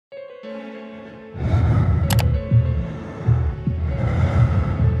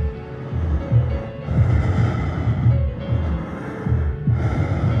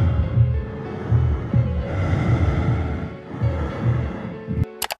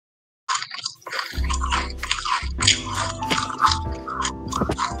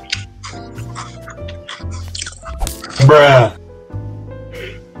Bruh.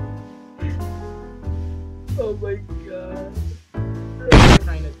 Oh my god.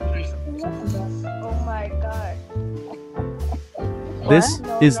 Oh my god. This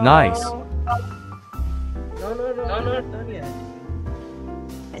is nice. No, not yet.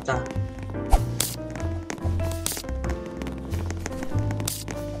 Ito.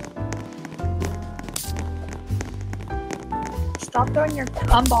 Stop throwing your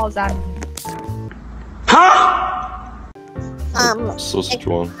gumballs at me. Sausage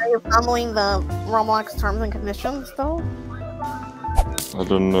one. Are you following the Roblox terms and conditions, though? I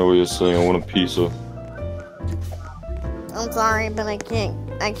don't know what you're saying. I want a pizza. I'm sorry, but I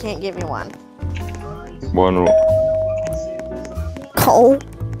can't give you one. Why not? Cole?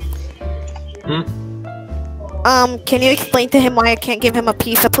 Hmm? Can you explain to him why I can't give him a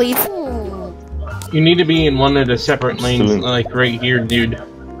pizza, please? You need to be in one of the separate lanes, Still in- like right here, dude.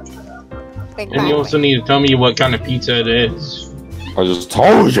 Exactly. And you also need to tell me what kind of pizza it is. I just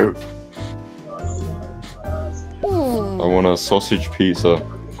told you! Hmm. I want a sausage pizza.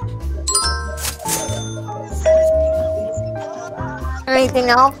 Anything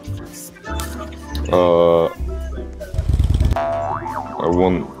else? I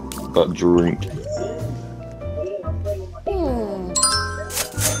want that drink. Hmm.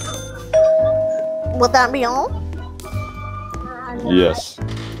 Would that be all? Yes.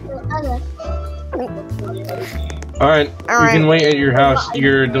 Alright, All you can right. wait at your house.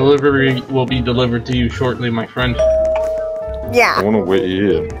 Your delivery will be delivered to you shortly, my friend. I Yeah. want to wait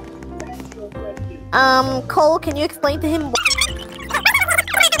here. Cole, can you explain to him?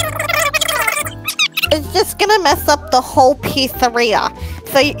 It's just gonna mess up the whole pizzeria.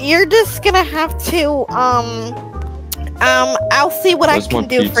 So you're just gonna have to, I'll see what Where's I can my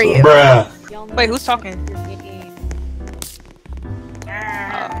do for pizza? you. Bruh. Wait, who's talking?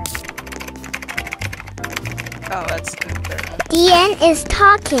 Oh, that's good. Deanne is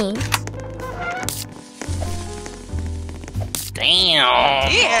talking.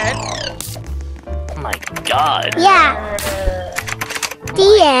 Damn. Yeah. Oh my god. Yeah.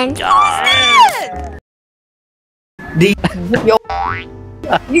 Deanne. God.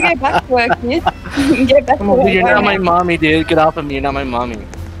 You get back to work, kid. You get back to work. You're not my mommy, dude. Get off of me. You're not my mommy.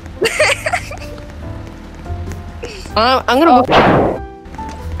 I'm gonna.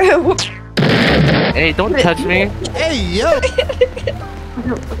 Hey, don't touch me. Hey, yo!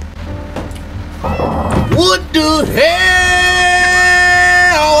 What the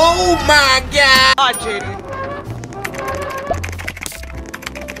hell? Oh my god! Ah, Jaden.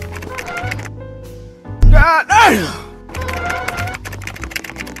 God damn!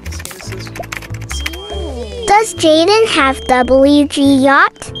 Does Jaden have WG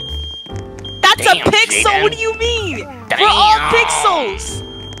Yacht? That's Damn, a pixel. Jaden. What do you mean? We're all pixels.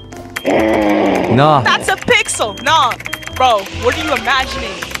 Nah. That's a pixel. Nah, bro. What are you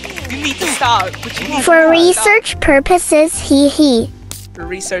imagining? You need to stop. But you need For to research purposes, he. For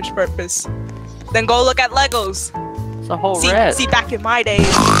research purpose. Then go look at Legos. It's a whole See, red. see, back in my days.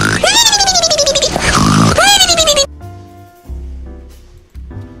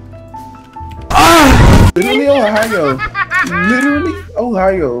 Literally Ohio. Literally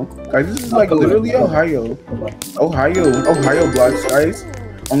Ohio. Guys, this is like literally Ohio. Ohio blocks, guys.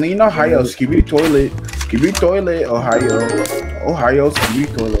 Only in Ohio. Skibidi toilet. Skibidi toilet. Ohio. Skibidi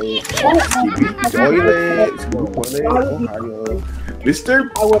toilet. Skibidi toilet. Skibidi toilet. Ohio. Mr.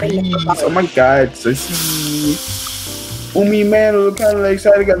 Peace. Oh my god. Sissy. Umi man, look kind of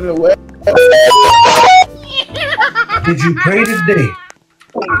excited. Got the way. Did you pray today?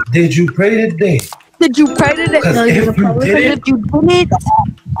 Did you pray today? Did you pray today? Because No, if you're you probably did if you didn't,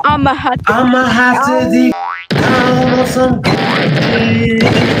 I'ma have to dig down on some. Hey,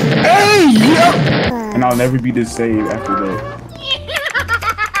 yo! And I'll never be the same after that.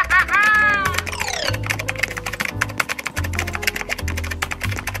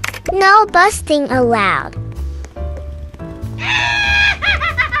 No busting allowed.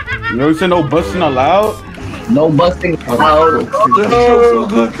 You never said no busting allowed? No busting allowed.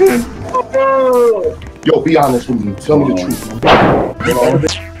 Yo, be honest with me. Tell me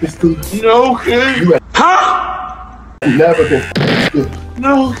the truth. No, okay. You never been good.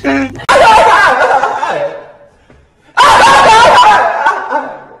 No, okay.